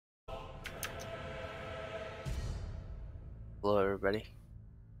Hello everybody,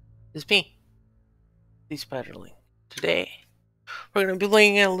 it's me, Peace Paddling. Today, we're gonna be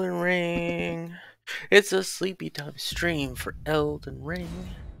playing Elden Ring. It's a sleepy time stream for Elden Ring.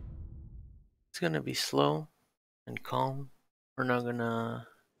 It's gonna be slow and calm. We're not gonna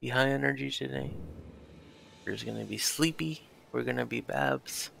be high energy today. We're just gonna be sleepy. We're gonna be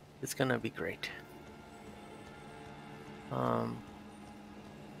Babs. It's gonna be great.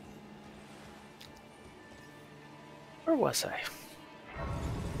 Where was I?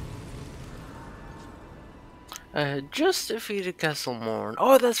 I had just defeated Castle Morn.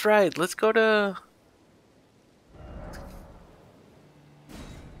 Oh, that's right. Let's go to...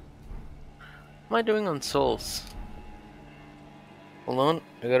 What am I doing on Souls? Hold on,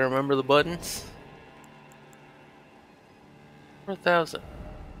 I gotta remember the buttons. 4,000.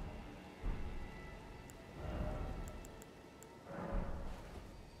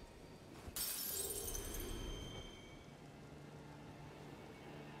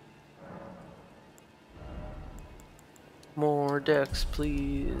 More decks,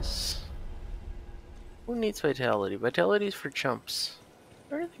 please. Who needs vitality? Vitality's for chumps. Is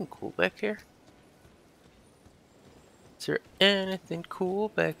there anything cool back here? Is there anything cool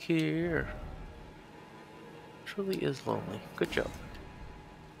back here? Truly is lonely. Good job.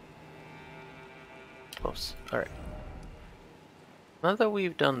 Close. Alright. Now that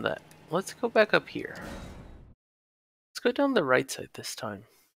we've done that, let's go back up here. Let's go down the right side this time.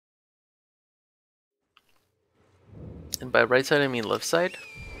 And by right side, I mean left side.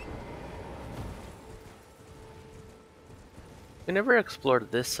 We never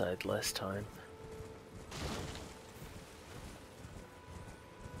explored this side last time.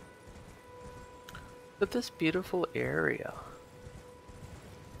 Look at this beautiful area.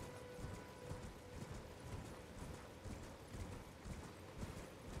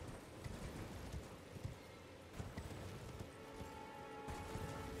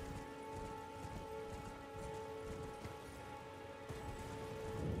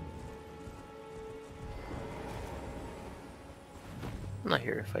 I'm not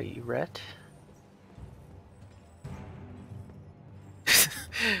here to fight you, rat.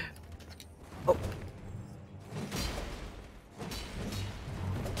 Oh.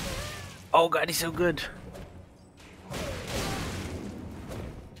 Oh god, he's so good.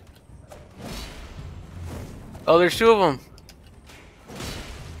 Oh, there's two of them.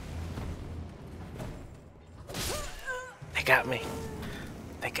 They got me.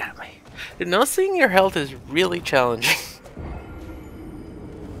 They got me. You know, seeing your health is really challenging.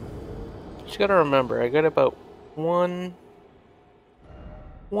 Just gotta remember, I got about one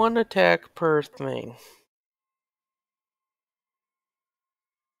attack per thing.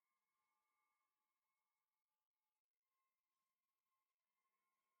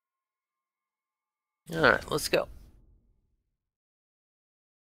 Alright, let's go.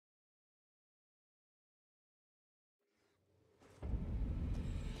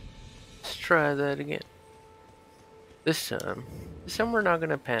 Let's try that again. This time we're not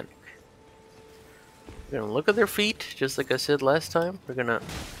gonna panic. We're gonna look at their feet, just like I said last time. We're gonna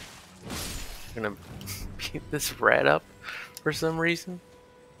beat this rat up for some reason.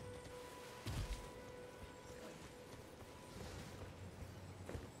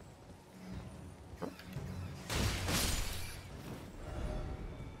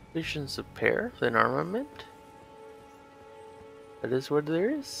 Visions of pair, then armament. That is what there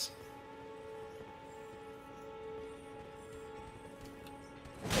is.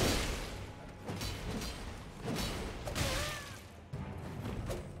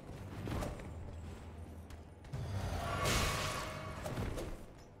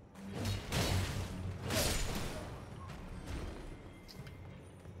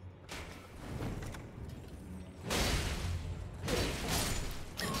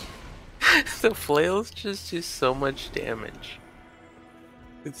 The flails just do so much damage.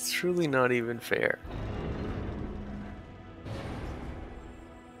 It's truly not even fair.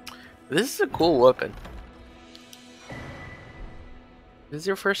 This is a cool weapon. If this is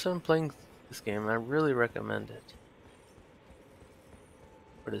your first time playing this game, I really recommend it.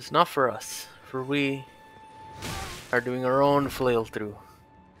 But it's not for us, for we are doing our own flail through.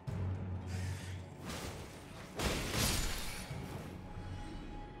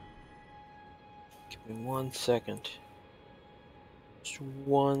 Give me 1 second. Just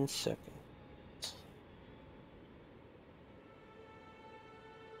 1 second.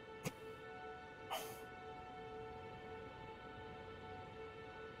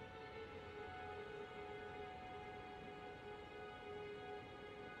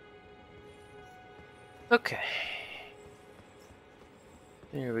 Okay.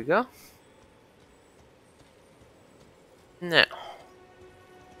 Here we go. Now,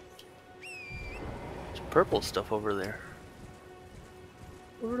 there's purple stuff over there.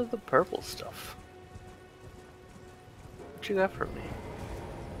 What are the purple stuff? What you got for me?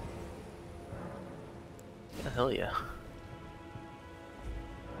 Yeah, hell yeah.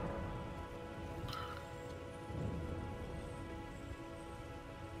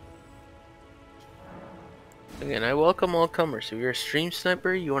 Again, I welcome all comers. If you're a stream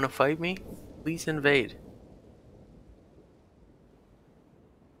sniper, you want to fight me, please invade.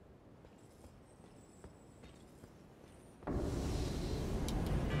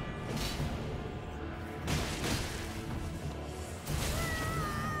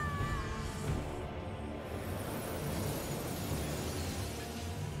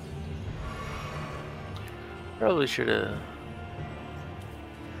 Probably should have.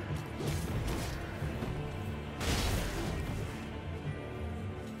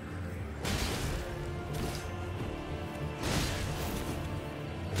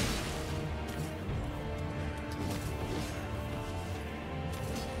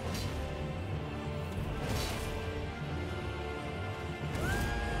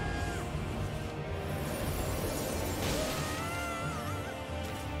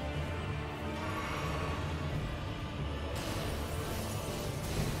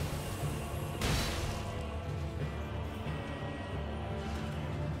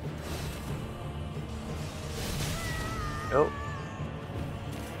 Oh.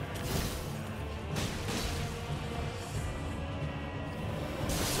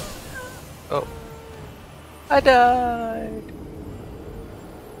 Oh. I died.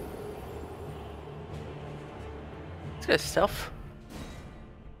 This guy's stealth.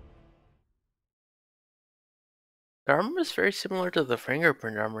 The armor is very similar to the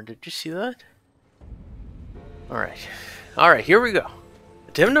fingerprint armor. Did you see that? Alright. Alright, here we go.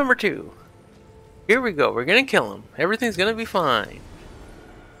 Attempt number 2. Here we go. We're gonna kill him. Everything's gonna be fine.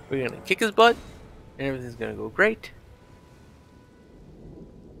 We're gonna kick his butt, and everything's gonna go great.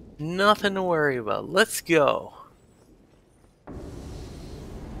 Nothing to worry about. Let's go.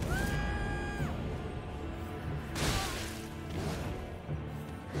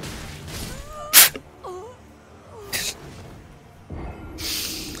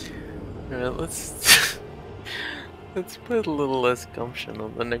 Alright, let's let's put a little less gumption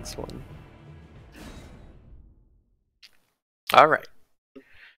on the next one. Alright.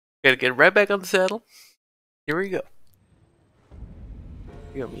 Gotta get right back on the saddle. Here we go.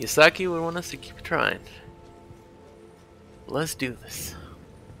 Miyazaki would want us to keep trying. Let's do this.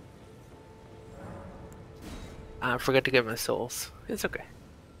 I forgot to get my souls. It's okay.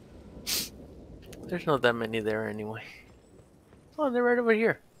 There's not that many there anyway. Oh, they're right over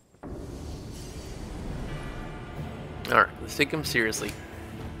here. Alright, let's take him seriously.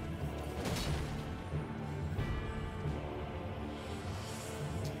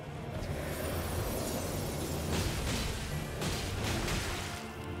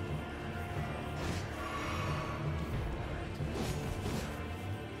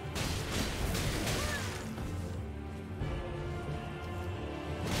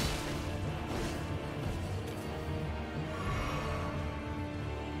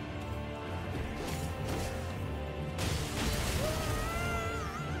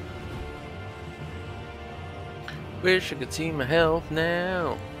 Wish I could see my health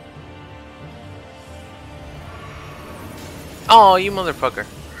now. Oh, you motherfucker.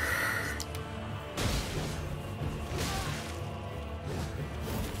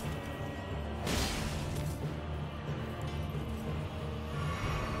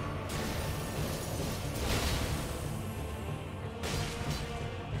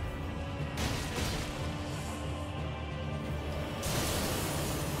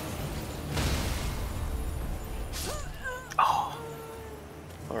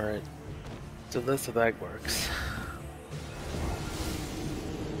 Alright, so that's how that works.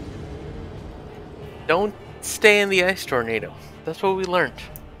 Don't stay in the ice tornado. That's what we learned.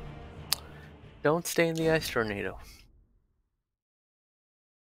 Don't stay in the ice tornado.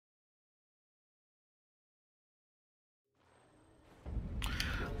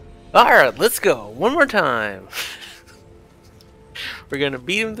 Alright, let's go. One more time. We're gonna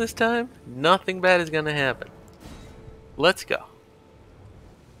beat him this time. Nothing bad is gonna happen. Let's go.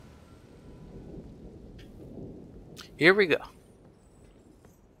 Here we go.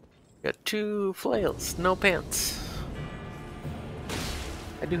 Got 2 flails, no pants.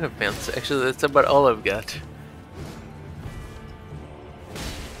 I do have pants. Actually, that's about all I've got.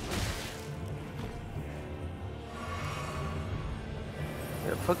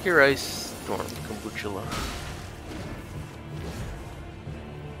 Yeah, fuck your ice storm, kombucha.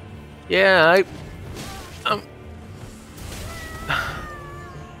 Yeah,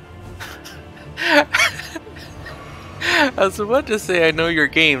 I was about to say I know your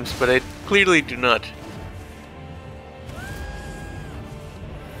games, but I clearly do not.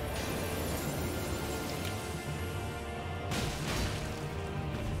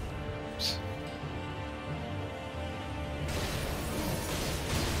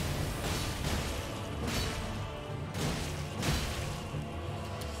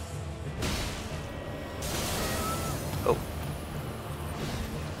 Oh.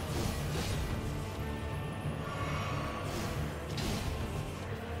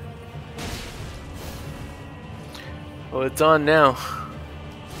 Oh, it's on now.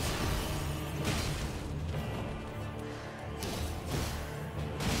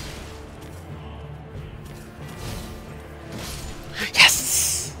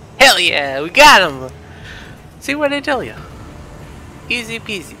 Yes! Hell yeah, we got him! See what I tell you? Easy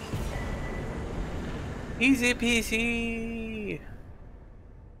peasy. Easy peasy.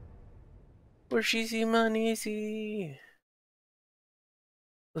 Where's easy money easy?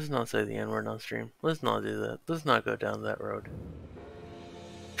 Let's not say the N word on stream. Let's not do that. Let's not go down that road.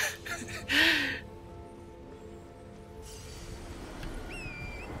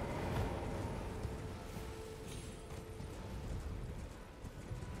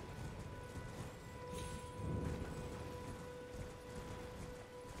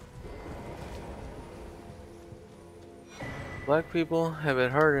 Black people have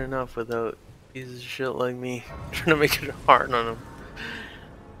it hard enough without pieces of shit like me trying to make it hard on them.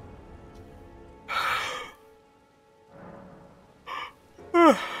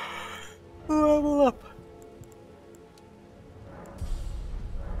 Level up.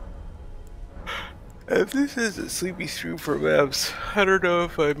 If this is a sleepy stream for maps, I don't know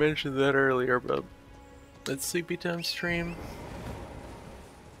if I mentioned that earlier, but it's sleepy time stream.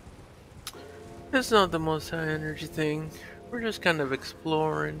 It's not the most high energy thing. We're just kind of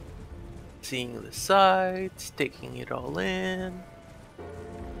exploring, seeing the sights, taking it all in.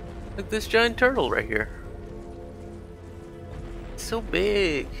 Like this giant turtle right here. It's so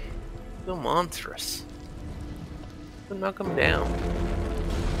big, so monstrous. So knock him down.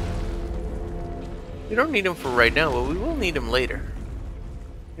 We don't need him for right now, but we will need him later.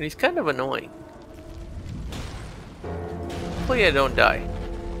 And he's kind of annoying. Hopefully I don't die.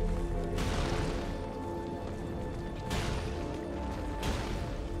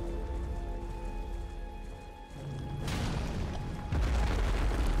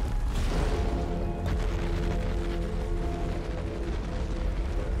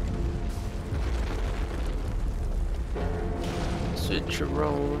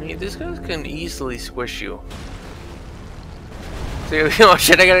 Switcheroni. This guy can easily squish you. So, oh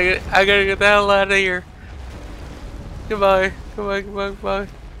shit, I gotta get the hell out of here. Goodbye. Goodbye, goodbye, goodbye.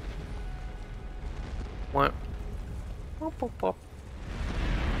 What? Pop, pop, pop.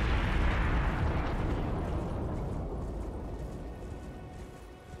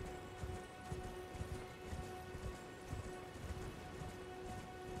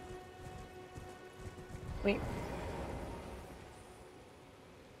 Wait.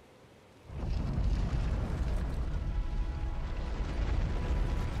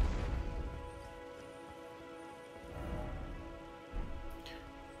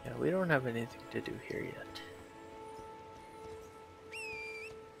 Yeah, we don't have anything to do here yet.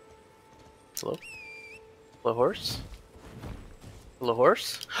 Hello? Hello, horse? Hello,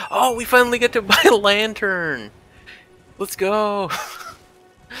 horse? Oh, we finally get to buy a lantern! Let's go!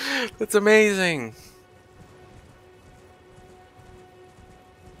 That's amazing!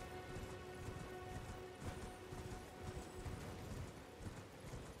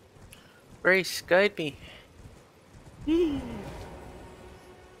 Grace, guide me. Oh,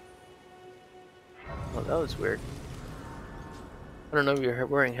 that was weird. I don't know if you're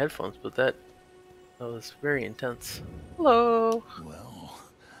wearing headphones, but that was very intense. Hello. Well,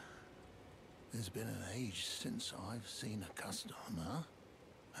 there's been an age since I've seen a customer.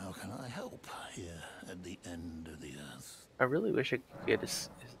 How can I help here at the end of the earth? I really wish I could get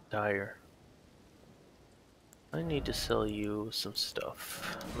his tire. I need to sell you some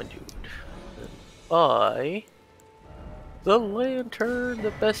stuff, my dude. Buy the lantern,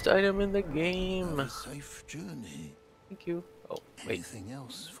 the best item in the game. Have a safe journey. Thank you. Oh, wait. Anything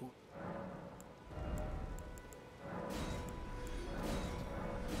else for?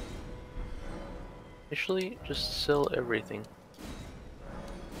 Actually, just sell everything.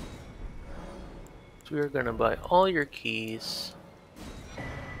 So we are gonna buy all your keys.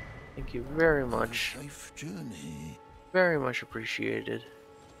 Thank you very much. Have a safe journey. Very much appreciated.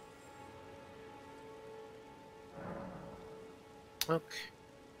 Okay.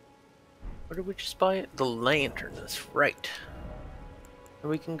 What did we just buy? The lantern, that's right. And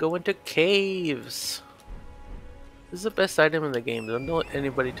we can go into caves. This is the best item in the game. Don't let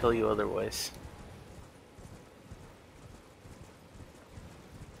anybody tell you otherwise.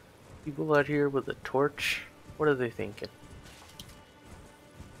 People out here with a torch. What are they thinking?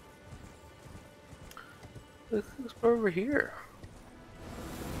 Let's go over here.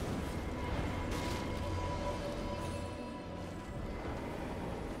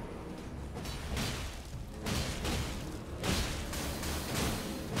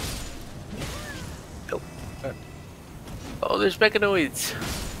 Nope. Oh, there's mechanoids.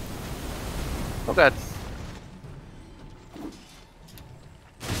 Oh god.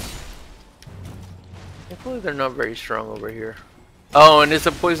 Thankfully they're not very strong over here. Oh, and it's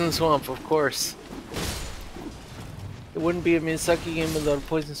a poison swamp, of course. It wouldn't be a Miyazaki game without a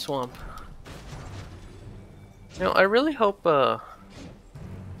poison swamp. You know, I really hope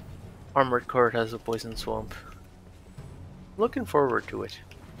Armored Core has a poison swamp. I'm looking forward to it.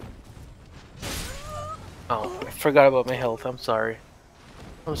 Oh, I forgot about my health. I'm sorry.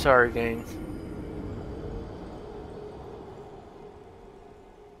 I'm sorry, gang.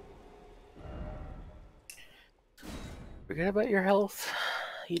 Forget about your health.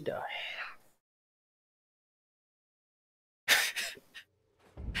 You die.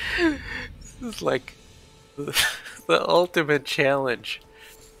 This is like the ultimate challenge.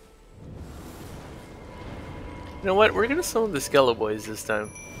 You know what? We're gonna summon the Skeleboys this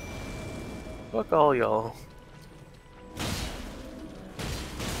time. Fuck all y'all.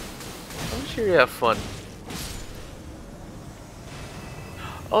 I'm sure you have fun.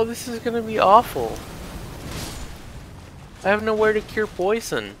 Oh, this is gonna be awful. I have nowhere to cure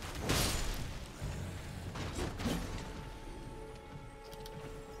poison.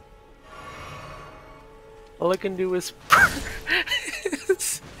 All I can do is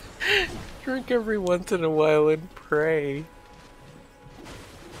drink every once in a while and pray.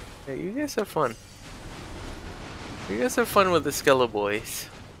 Hey, you guys have fun. You guys have fun with the Skeleboys.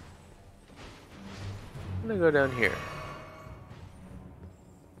 I'm gonna go down here.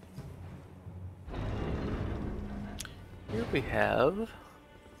 Here we have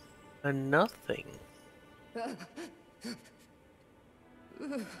a nothing.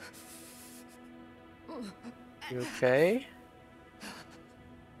 You okay?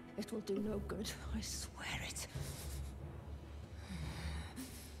 It will do no good, I swear it.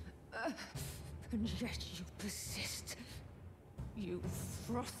 And yet you persist. You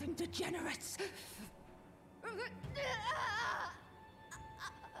frothing degenerates.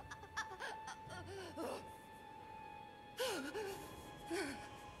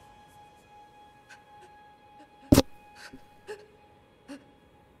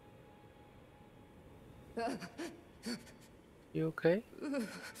 You okay? Oh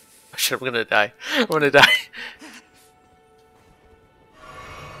shit, I'm gonna die. I'm gonna die.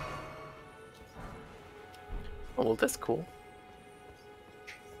 Oh well, that's cool.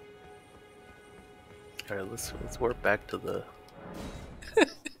 Alright, let's warp back to the... That'd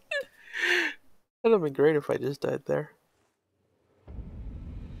have been great if I just died there.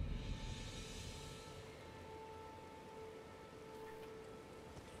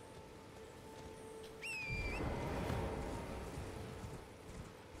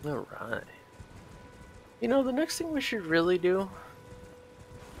 Alright. You know, the next thing we should really do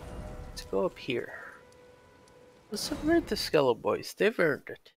is go up here. Let's subvert the Skeleboys. They've earned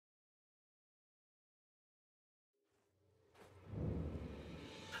it.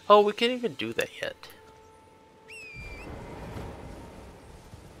 Oh, we can't even do that yet.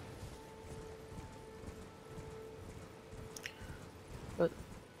 But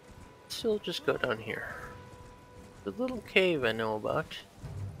still just go down here. The little cave I know about.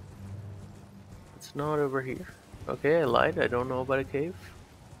 It's not over here. Okay, I lied. I don't know about a cave.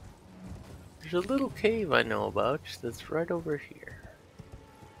 There's a little cave I know about that's right over here.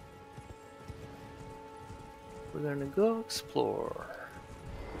 We're gonna go explore.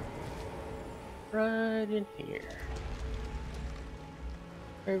 Right in here.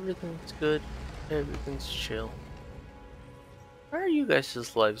 Everything's good. Everything's chill. How are you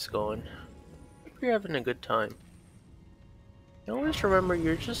guys' lives going? Hope you're having a good time. And always remember,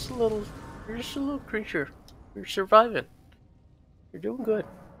 you're just a little creature. You're surviving. You're doing good.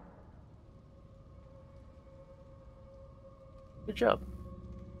 Good job.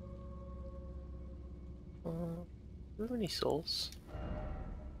 Do we have any souls?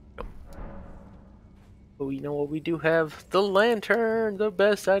 No. But we know what we do have. The lantern! The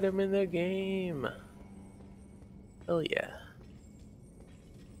best item in the game! Hell yeah.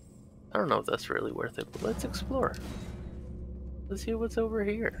 I don't know if that's really worth it, but let's explore. Let's see what's over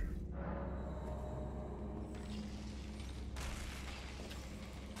here.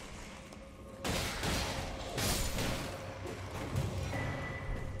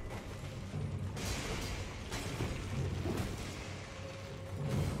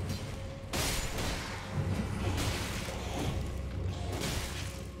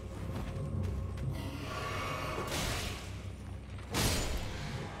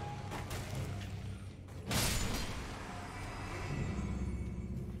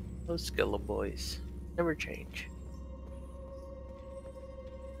 Those Skilla boys never change.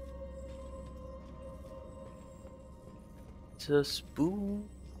 It's a spooky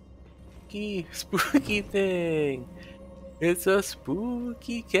thing. It's a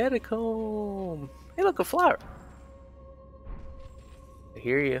spooky catacomb. Hey, look, a flower. I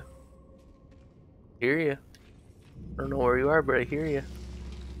hear you. Hear you. I don't know where you are, but I hear you.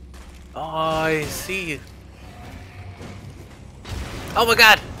 Oh, I see you. Oh my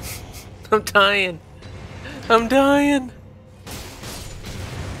god! I'm dying. I'm dying.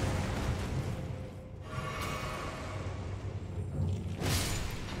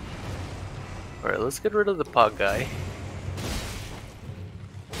 Alright, let's get rid of the pog guy.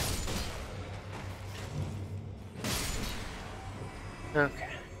 Okay.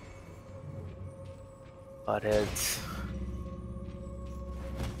 Potheads.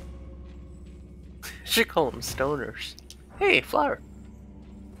 Should call them stoners. Hey, flower.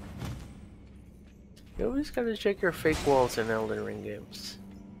 You always gotta check your fake walls in Elden Ring games.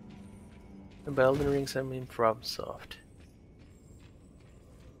 And by Elden Rings, I mean FromSoft.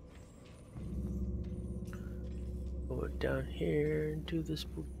 Go down here into the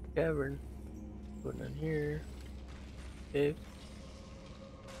spooky cavern. Go down here. Okay.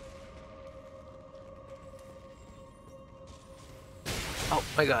 Oh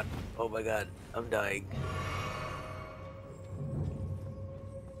my god. Oh my god. I'm dying.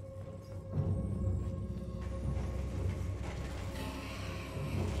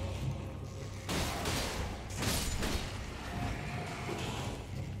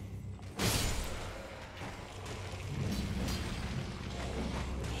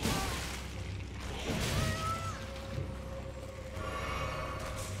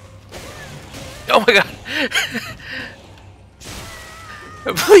 Oh my god!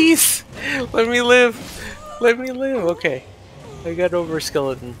 Please! Let me live! Let me live! Okay. I got over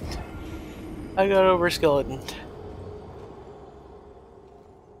skeleton. I got over skeleton.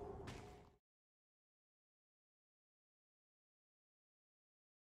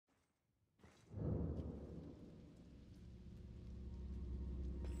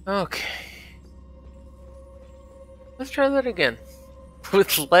 Okay. Let's try that again.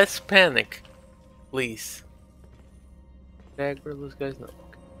 With less panic. Please. Dagger, those guys know.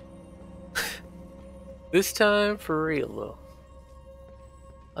 This time for real though.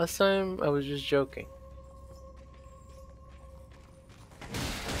 Last time I was just joking.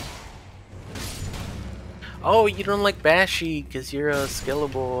 Oh, you don't like Bashy because you're a Skilla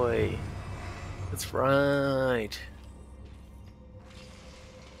boy. That's right.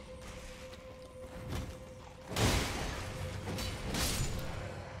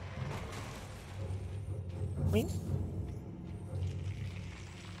 Me?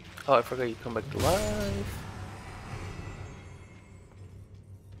 Oh, I forgot you come back to life.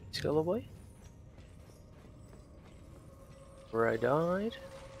 Skilla boy? Where I died?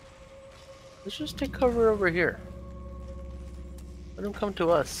 Let's just take cover over here. Let him come to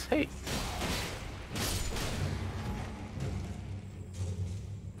us. Hey!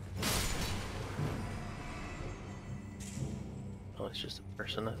 Oh, it's just a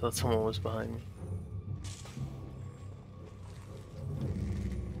person. I thought someone was behind me.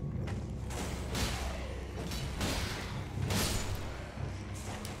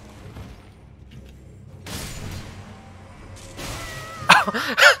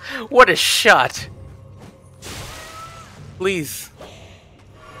 What a shot! Please.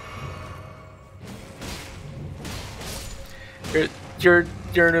 You're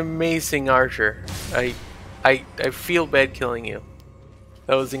an amazing archer. I feel bad killing you.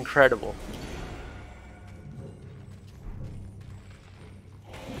 That was incredible.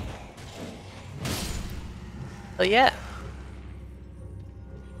 Oh yeah.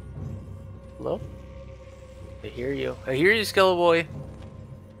 Hello? I hear you. I hear you, Skella boy.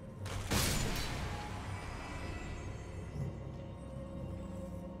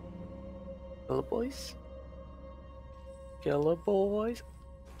 Skella boys? Skella boys?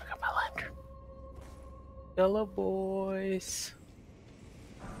 I got my lantern. Skella boys.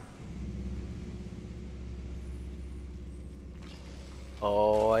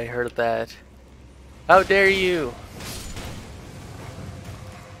 Oh, I heard that. How dare you!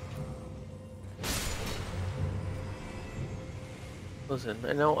 Listen,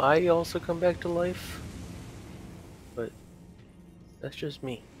 I know I also come back to life, but that's just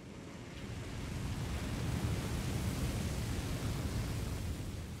me.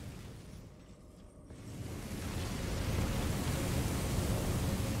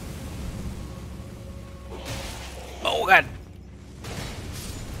 Oh god!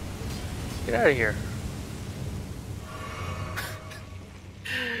 Get out of here.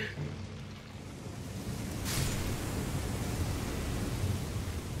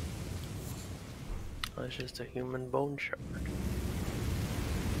 That's just a human bone shard.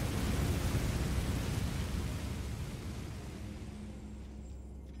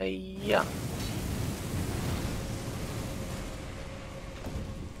 Hey, yeah.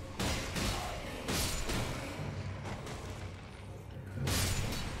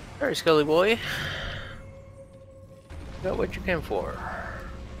 Alright, Scully boy. Got what you came for.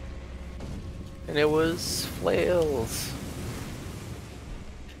 And it was flails.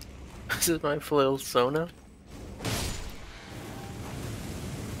 This is my flail Sona.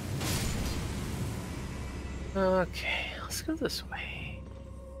 Okay, let's go this way.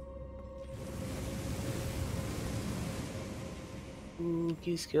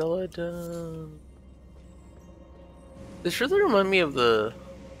 Spooky skeleton. This really reminds me of the...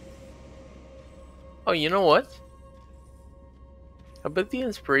 Oh, you know what? I bet the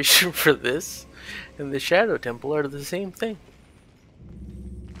inspiration for this and the Shadow Temple are the same thing.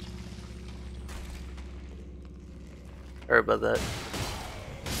 Sorry about that.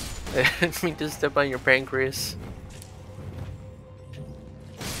 I didn't mean to step on your pancreas.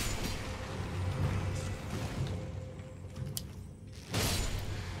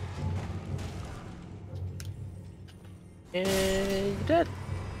 And you're dead.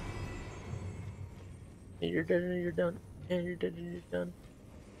 And you're dead and you're done. And you're dead and you're done.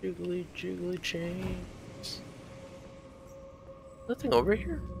 Jiggly jiggly chains. Nothing over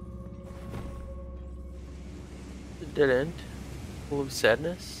here? A dead end. Full of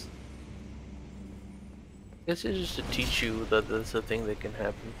sadness. I guess it's just to teach you that that's a thing that can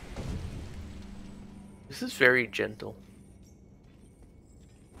happen. This is very gentle.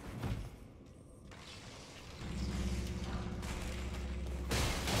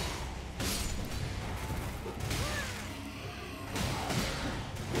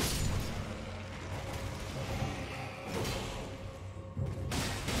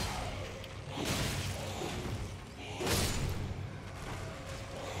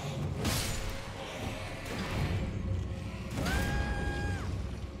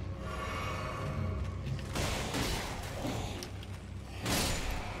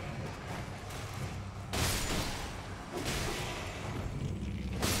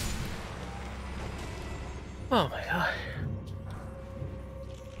 Oh my god.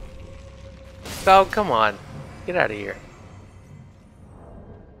 Oh, come on. Get out of here.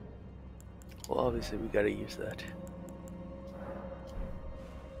 Well, obviously we gotta use that.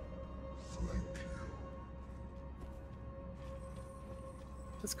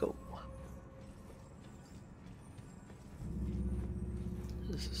 Let's go.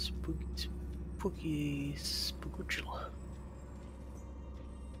 This is spooky spookuchula.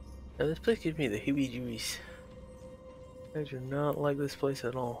 Now this place gives me the heebie-jeebies. I do not like this place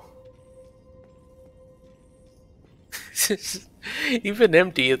at all. Even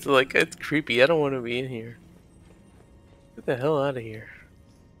empty, it's like, it's creepy. I don't want to be in here. Get the hell out of here.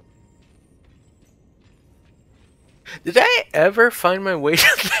 Did I ever find my way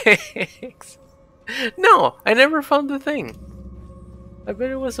to things? No, I never found the thing. I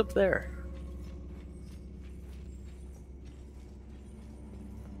bet it was up there.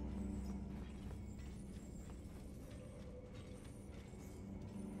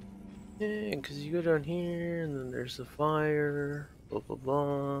 Yeah, because you go down here, and then there's the fire, blah blah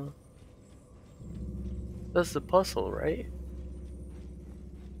blah. That's the puzzle, right?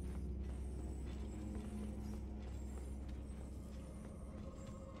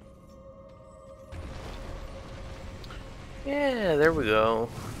 Yeah, there we go.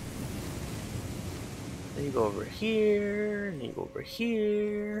 Then you go over here, and you go over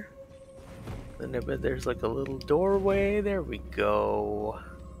here. Then I bet there's like a little doorway. There we go.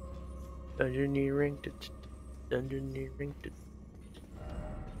 Dungeoneering. Dungeoneering.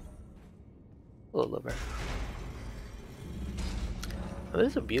 Hello, lover. Oh, this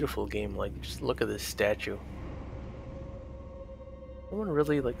is a beautiful game. Like, just look at this statue. Someone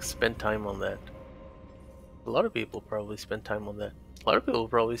really like spent time on that. A lot of people probably spent time on that. A lot of people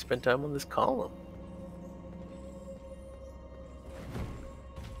probably spent time on this column.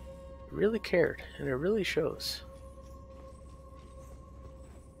 Really cared, and it really shows.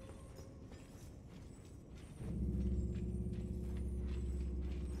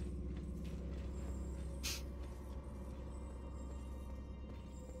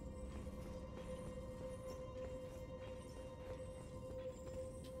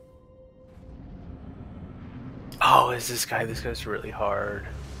 Oh, is this guy? This guy's really hard.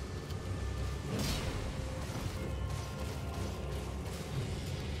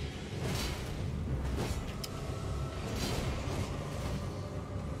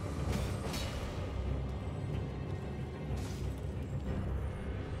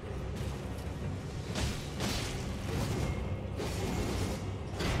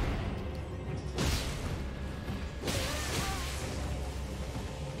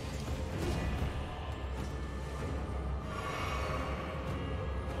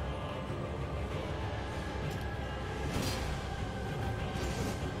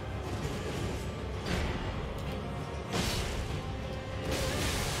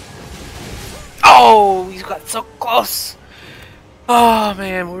 Oh, he's got so close. Oh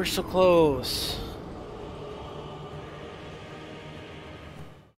man, we're so close.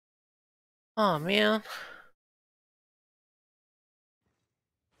 Oh man.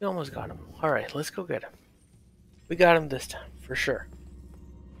 We almost got him. Alright, let's go get him. We got him this time, for sure.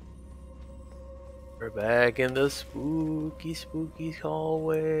 We're back in the spooky, spooky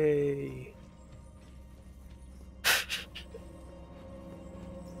hallway.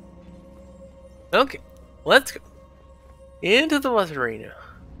 Okay, let's go. Into the bus arena.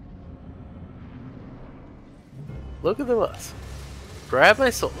 Look at the bus. Grab my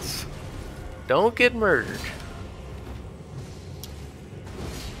souls. Don't get murdered.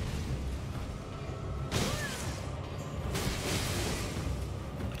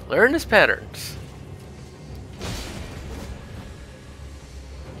 Learn his patterns.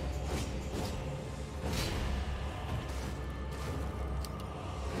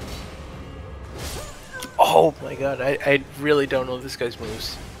 Oh my god, I really don't know this guy's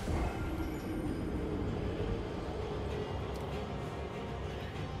moves.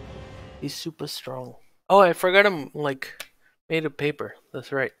 He's super strong. Oh, I forgot I'm like made of paper.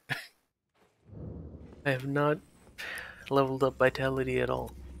 That's right. I have not leveled up vitality at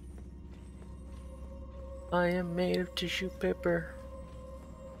all. I am made of tissue paper.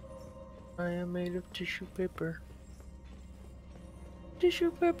 I am made of tissue paper.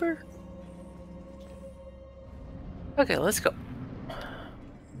 Tissue paper. Okay, let's go.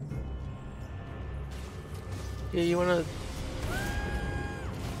 Yeah, you wanna...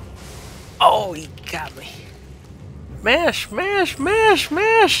 Oh, he got me. Mash, mash, mash,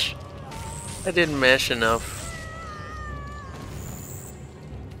 mash! I didn't mash enough.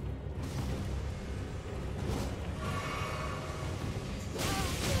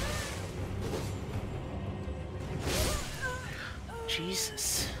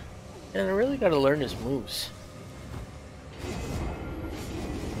 Jesus. Man, I really gotta learn his moves.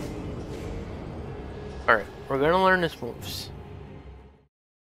 Alright, we're gonna learn his moves.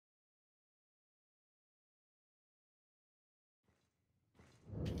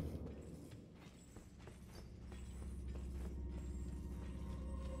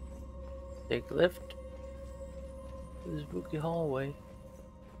 Take left to the spooky hallway.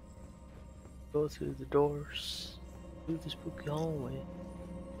 Go through the doors. Through the spooky hallway.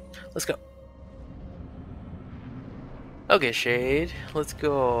 Let's go. Okay, Shade. Let's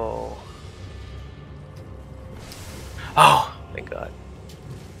go. Oh, thank God.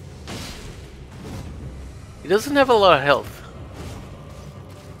 He doesn't have a lot of health.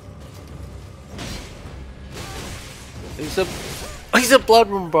 He's a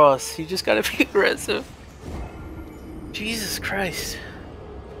Bloodroom boss. You just gotta be aggressive. Jesus Christ.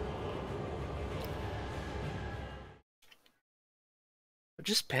 I'm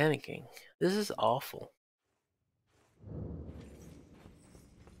just panicking. This is awful.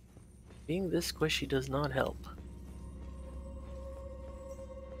 Being this squishy does not help.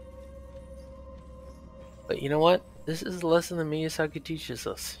 But you know what? This is a lesson that Miyazaki teaches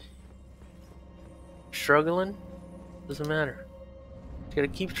us. Struggling? Doesn't matter. You gotta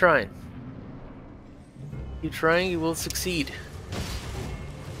keep trying. Keep trying, you will succeed.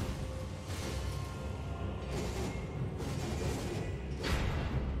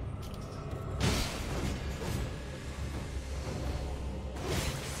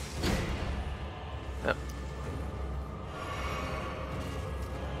 Yep.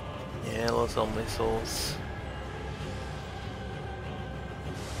 Yeah, I lost all my souls.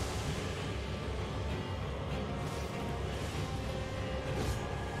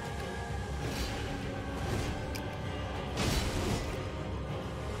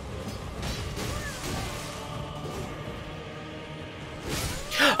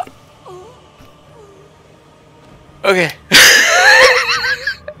 Okay.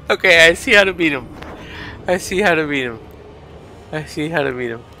 Okay, I see how to beat him. I see how to beat him. I see how to beat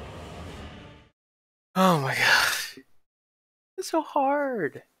him. Oh my gosh. It's so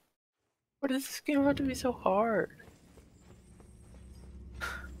hard. Why does this game have to be so hard?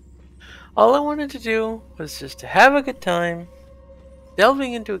 All I wanted to do was just to have a good time,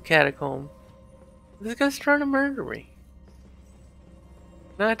 delving into a catacomb. This guy's trying to murder me.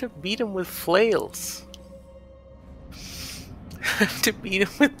 And I had to beat him with flails. I have to beat him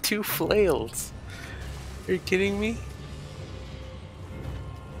with 2 flails. Are you kidding me?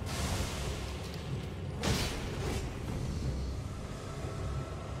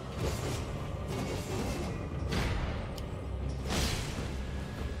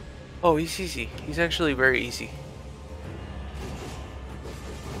 Oh, he's easy. He's actually very easy.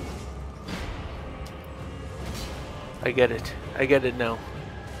 I get it. I get it now.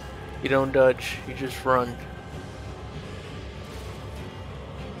 You don't dodge, you just run.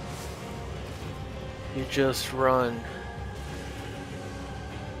 You just run.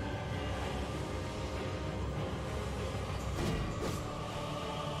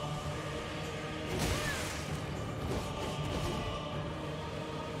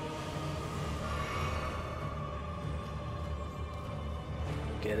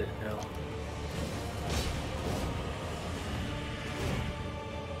 Get it now.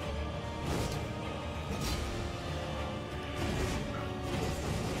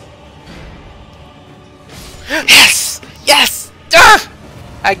 Yes! Yes! Ah!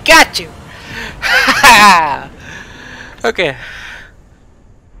 I got you! Okay.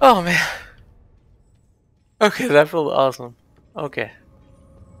 Oh man. Okay, that felt awesome. Okay.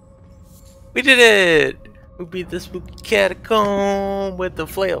 We did it! We beat the spooky catacomb with the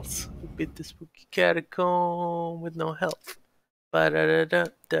flails. We beat the spooky catacomb with no health. Ba da da da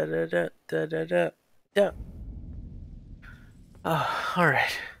da da da da da da da. Oh,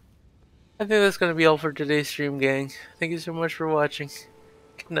 alright. I think that's gonna be all for today's stream, gang. Thank you so much for watching.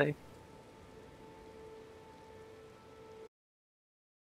 Good night.